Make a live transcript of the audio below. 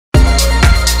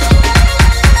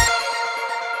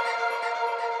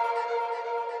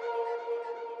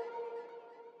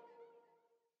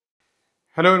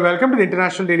Hello and welcome to the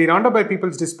International Daily Roundup by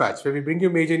People's Dispatch, where we bring you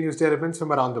major news developments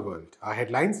from around the world. Our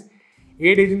headlines: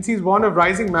 aid agencies warn of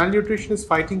rising malnutrition as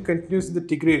fighting continues in the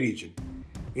Tigray region.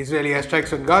 Israeli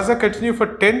airstrikes on Gaza continue for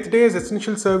 10th day as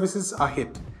essential services are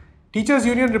hit. Teachers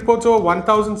Union reports over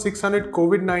 1,600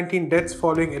 COVID-19 deaths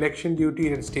following election duty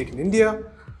in a state in India.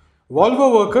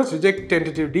 Volvo workers reject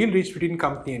tentative deal reached between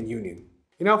company and union.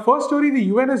 In our first story, the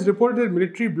UN has reported that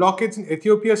military blockades in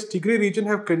Ethiopia's Tigray region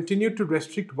have continued to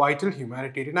restrict vital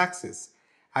humanitarian access.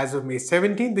 As of May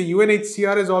 17, the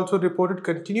UNHCR has also reported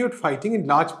continued fighting in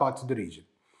large parts of the region.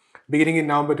 Beginning in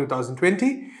November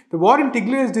 2020, the war in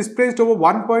Tigray has displaced over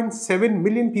 1.7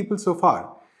 million people so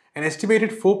far. An estimated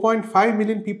 4.5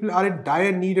 million people are in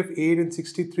dire need of aid and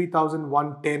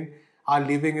 63,110 are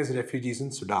living as refugees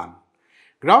in Sudan.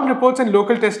 Ground reports and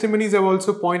local testimonies have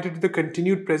also pointed to the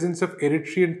continued presence of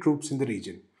Eritrean troops in the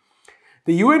region.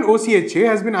 The UN OCHA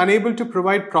has been unable to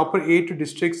provide proper aid to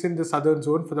districts in the southern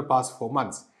zone for the past 4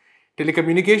 months.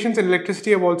 Telecommunications and electricity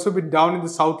have also been down in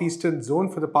the southeastern zone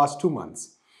for the past 2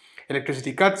 months.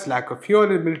 Electricity cuts, lack of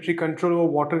fuel, and military control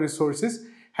over water resources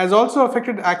has also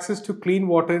affected access to clean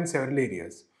water in several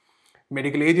areas.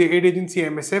 Medical aid agency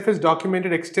MSF has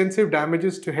documented extensive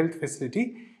damages to health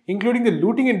facility, including the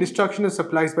looting and destruction of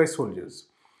supplies by soldiers.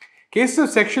 Cases of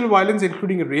sexual violence,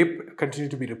 including rape, continue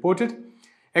to be reported.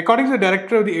 According to the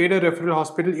director of the Ada Referral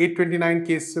Hospital, 829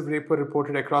 cases of rape were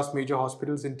reported across major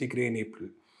hospitals in Tigray in April.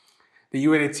 The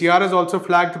UNHCR has also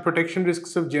flagged the protection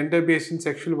risks of gender-based and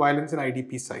sexual violence in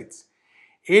IDP sites.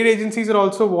 Aid agencies are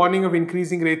also warning of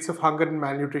increasing rates of hunger and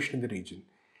malnutrition in the region.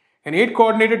 An aid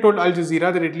coordinator told Al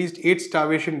Jazeera that at least 8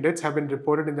 starvation deaths have been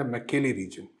reported in the Mekelle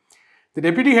region. The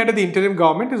deputy head of the interim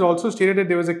government has also stated that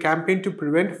there was a campaign to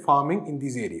prevent farming in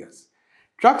these areas.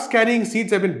 Trucks carrying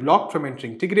seeds have been blocked from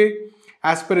entering Tigray.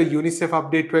 As per a UNICEF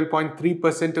update,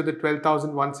 12.3% of the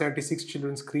 12,176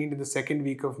 children screened in the second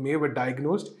week of May were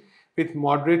diagnosed with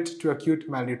moderate to acute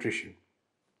malnutrition.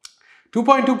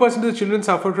 2.2% of the children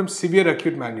suffered from severe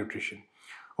acute malnutrition.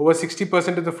 Over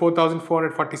 60% of the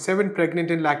 4,447 pregnant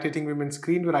and lactating women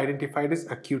screened were identified as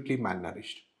acutely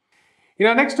malnourished. In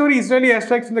our next story, Israeli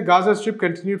airstrikes in the Gaza Strip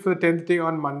continued for the 10th day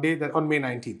on May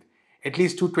 19th. At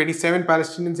least 227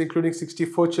 Palestinians, including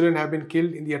 64 children, have been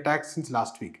killed in the attacks since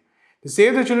last week. The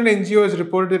Save the Children NGO has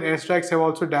reported that airstrikes have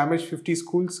also damaged 50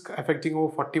 schools, affecting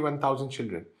over 41,000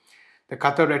 children. The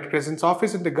Qatar Red Crescent's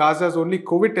office in the Gaza's only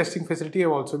COVID testing facility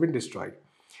have also been destroyed.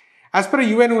 As per a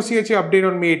UN OCHA update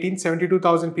on May 18,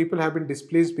 72,000 people have been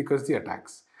displaced because of the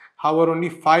attacks. However, only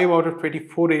 5 out of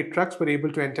 24 aid trucks were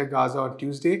able to enter Gaza on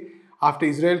Tuesday, after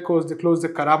Israel closed the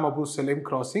Karam Abu Salem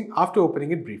crossing after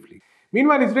opening it briefly.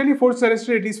 Meanwhile, Israeli forces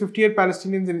arrested at least 58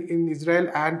 Palestinians in Israel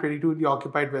and 22 in the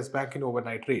occupied West Bank in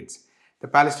overnight raids. The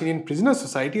Palestinian Prisoners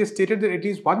Society has stated that at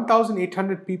least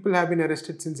 1,800 people have been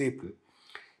arrested since April.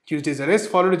 Tuesday's arrest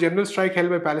followed a general strike held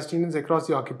by Palestinians across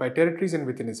the occupied territories and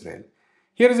within Israel.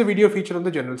 Here is a video feature on the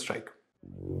general strike.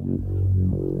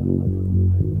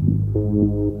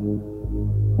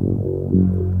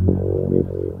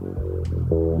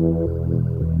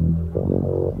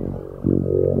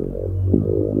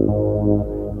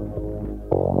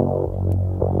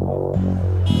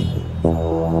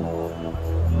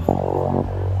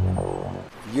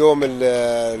 اليوم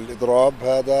الإضراب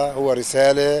هذا هو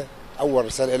أول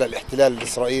رسالة إلى الاحتلال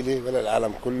الإسرائيلي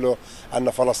وللعالم كله أن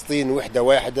فلسطين وحدة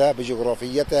واحدة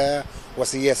بجغرافيتها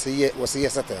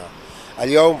وسياستها.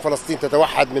 اليوم فلسطين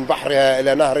تتوحد من بحرها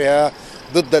إلى نهرها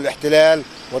ضد الاحتلال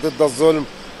وضد الظلم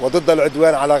وضد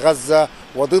العدوان على غزة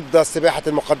وضد استباحة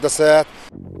المقدسات.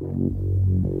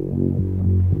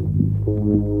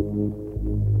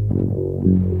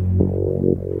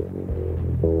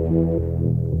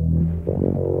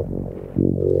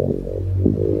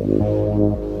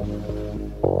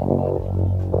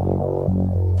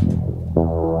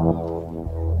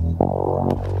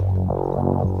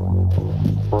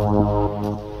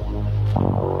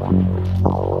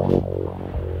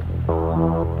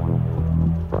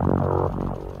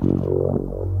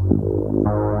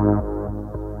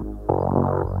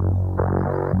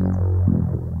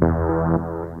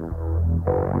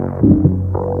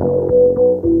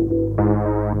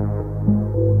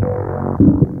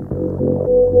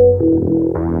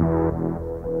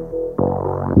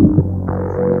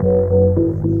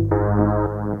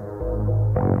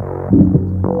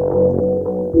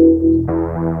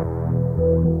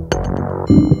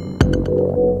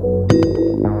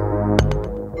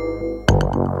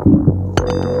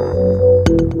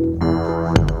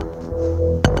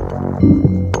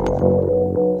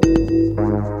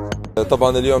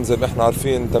 طبعا اليوم زي ما احنا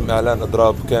عارفين تم اعلان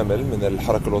اضراب كامل من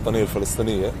الحركه الوطنيه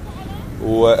الفلسطينيه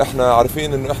وإحنا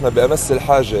عارفين إنه إحنا بأمس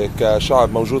الحاجة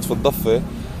كشعب موجود في الضفة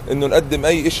إنه نقدم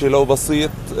أي إشي لو بسيط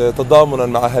تضامنا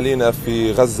مع أهالينا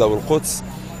في غزة والقدس،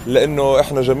 لأنه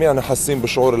إحنا جميعنا حاسين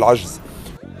بشعور العجز.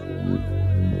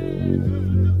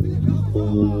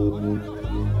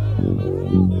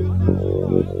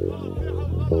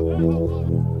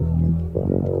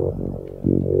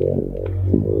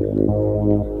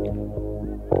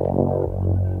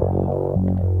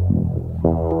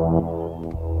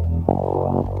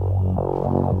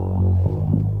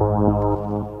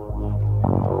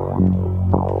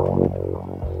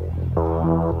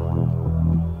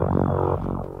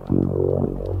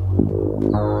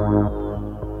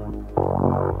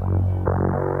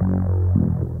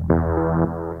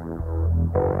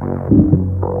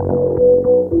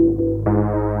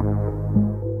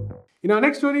 In our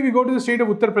next story, we go to the state of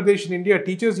Uttar Pradesh in India.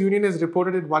 Teachers Union has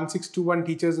reported that 1621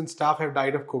 teachers and staff have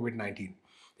died of COVID-19.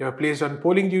 They were placed on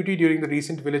polling duty during the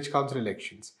recent village council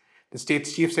elections. The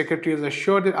state's chief secretary has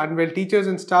assured that unwell teachers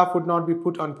and staff would not be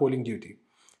put on polling duty.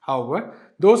 However,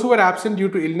 those who were absent due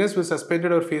to illness were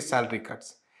suspended or faced salary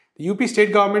cuts. The UP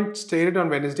state government stated on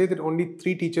Wednesday that only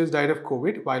 3 teachers died of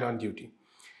COVID while on duty.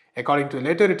 According to a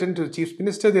letter written to the chief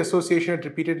minister, the association had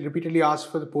repeatedly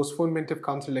asked for the postponement of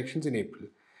council elections in April.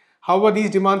 However, these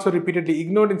demands were repeatedly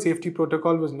ignored and safety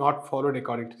protocol was not followed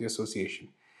according to the association.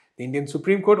 The Indian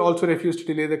Supreme Court also refused to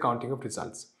delay the counting of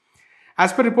results.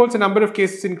 As per reports, the number of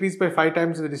cases increased by 5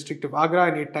 times in the district of Agra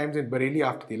and 8 times in Bareilly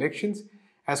after the elections.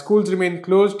 As schools remain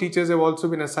closed, teachers have also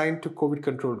been assigned to COVID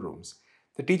control rooms.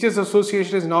 The Teachers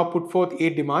Association has now put forth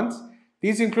 8 demands.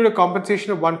 These include a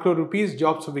compensation of 1 crore rupees,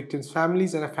 jobs for victims'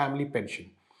 families and a family pension.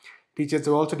 Teachers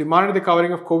have also demanded the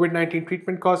covering of COVID-19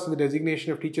 treatment costs and the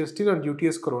designation of teachers still on duty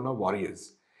as corona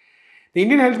warriors. The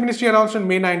Indian Health Ministry announced on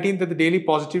May 19 that the daily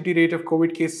positivity rate of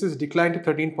COVID cases declined to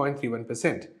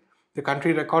 13.31%. The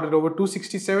country recorded over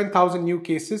 267,000 new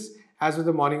cases as of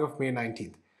the morning of May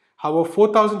 19th. However,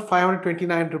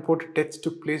 4,529 reported deaths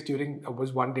took place during a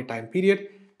one-day time period.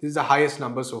 This is the highest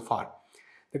number so far.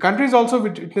 The country is also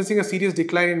witnessing a serious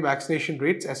decline in vaccination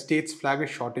rates as states flag a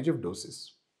shortage of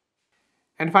doses.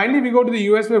 And finally, we go to the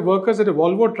US, where workers at a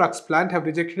Volvo Trucks plant have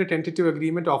rejected a tentative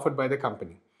agreement offered by the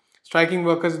company. Striking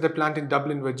workers at the plant in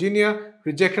Dublin, Virginia,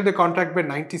 rejected the contract by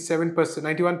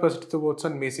 91% of the votes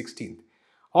on May 16th.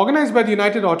 Organized by the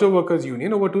United Auto Workers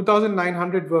Union, over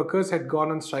 2,900 workers had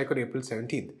gone on strike on April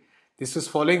 17th. This was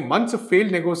following months of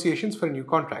failed negotiations for a new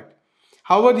contract.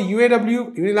 However, the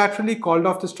UAW unilaterally called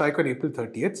off the strike on April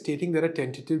 30th, stating that a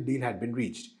tentative deal had been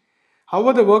reached.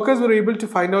 However, the workers were able to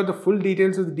find out the full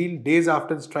details of the deal days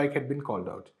after the strike had been called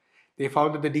out. They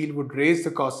found that the deal would raise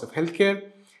the costs of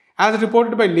healthcare. As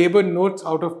reported by Labour Notes,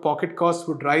 out-of-pocket costs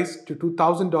would rise to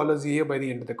 $2,000 a year by the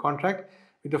end of the contract,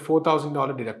 with a $4,000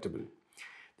 deductible.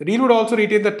 The deal would also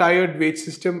retain the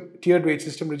tiered wage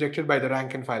system rejected by the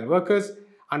rank-and-file workers.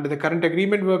 Under the current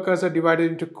agreement, workers are divided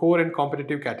into core and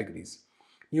competitive categories.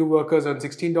 New workers earn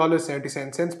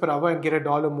 $16.77 per hour and get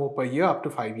 $1 more per year up to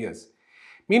 5 years.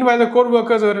 Meanwhile, the core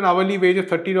workers earn an hourly wage of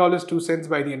 $30.02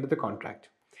 by the end of the contract.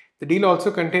 The deal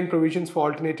also contained provisions for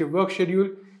alternative work schedule,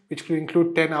 which could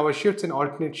include 10-hour shifts and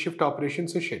alternate shift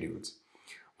operations or schedules.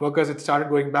 Workers had started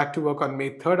going back to work on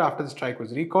May 3rd after the strike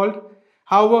was recalled.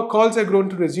 However, calls have grown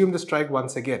to resume the strike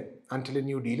once again until a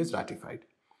new deal is ratified.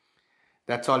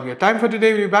 That's all we have time for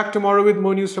today. We'll be back tomorrow with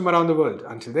more news from around the world.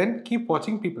 Until then, keep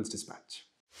watching People's Dispatch.